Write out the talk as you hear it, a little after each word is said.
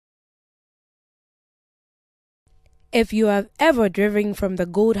If you have ever driven from the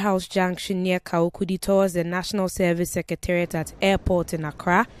Gold House Junction near Kawukudi towards the National Service Secretariat at Airport in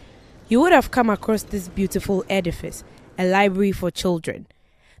Accra, you would have come across this beautiful edifice, a library for children.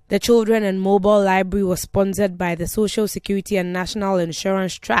 The Children and Mobile Library was sponsored by the Social Security and National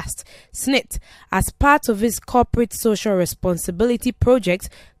Insurance Trust, SNIT, as part of its corporate social responsibility project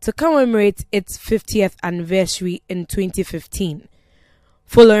to commemorate its 50th anniversary in 2015.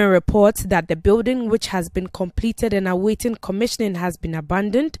 Following reports that the building, which has been completed and awaiting commissioning, has been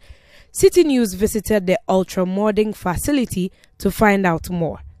abandoned, Citi News visited the ultra-modern facility to find out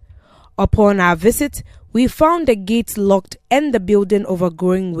more. Upon our visit, we found the gates locked and the building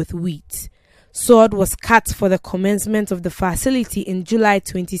overgrown with weeds. Sod was cut for the commencement of the facility in July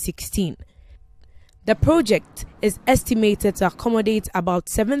 2016. The project is estimated to accommodate about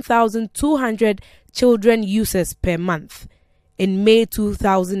 7,200 children users per month. In May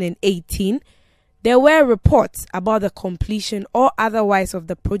 2018, there were reports about the completion or otherwise of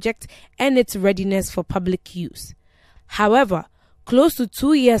the project and its readiness for public use. However, close to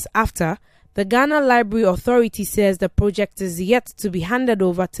 2 years after, the Ghana Library Authority says the project is yet to be handed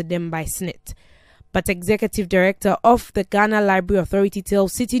over to them by SNIT. But Executive Director of the Ghana Library Authority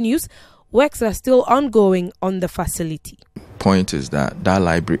tells Citi News works are still ongoing on the facility. Point is that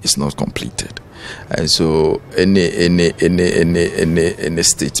library is not completed, and so any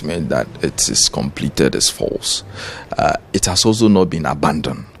statement that it is completed is false. It has also not been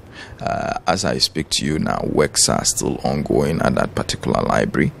abandoned. As I speak to you now, works are still ongoing at that particular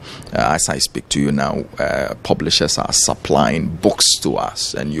library. As I speak to you now, publishers are supplying books to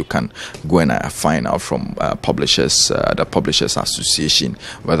us, and you can go and find out from the Publishers Association,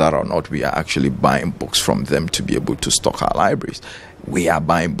 whether or not we are actually buying books from them to be able to stock our libraries. We are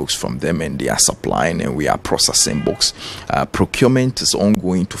buying books from them and they are supplying, and we are processing books. Procurement is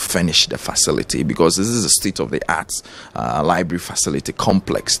ongoing to finish the facility, because this is a state-of-the-art library facility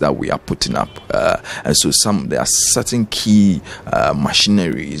complex that we are putting up. And so there are certain key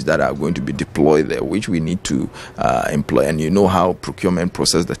machineries that are going to be deployed there, which we need to employ. And you know how procurement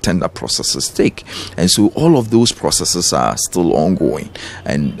process, the tender processes take. And so all of those processes are still ongoing.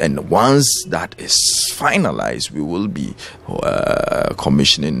 And once that is finalized, we will be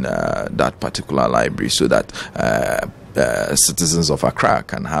commissioning that particular library so that citizens of Accra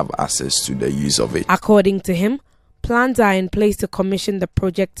can have access to the use of it. According to him, plans are in place to commission the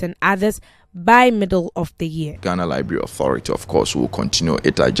project and others by middle of the year. Ghana Library Authority, of course, will continue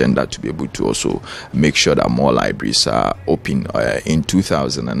its agenda to be able to also make sure that more libraries are open. In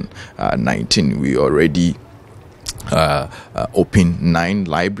 2019, we already open 9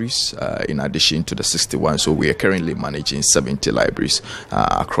 libraries in addition to the 61, so we are currently managing 70 libraries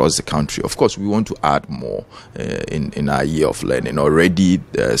across the country. Of course, we want to add more in our year of learning. Already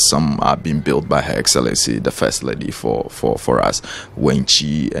some are being built by Her Excellency the First Lady for us.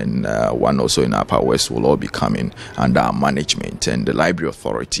 Wenchi and one also in Upper West will all be coming under our management. And the Library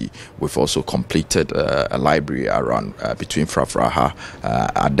Authority, we've also completed a library around between Frafraha,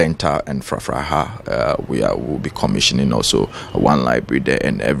 Adenta and Frafraha. We'll be commissioning also one library there,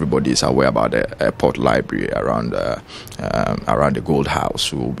 and everybody is aware about the airport library around the Gold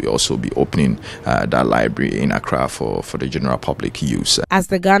House. We will also be opening that library in Accra for the general public use. As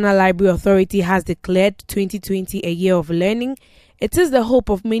the Ghana Library Authority has declared 2020 a year of learning, it is the hope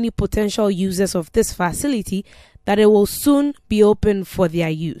of many potential users of this facility that it will soon be open for their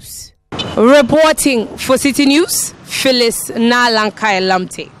use. Reporting for Citi News, Phyllis Nalankai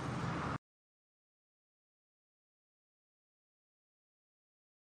Lamte.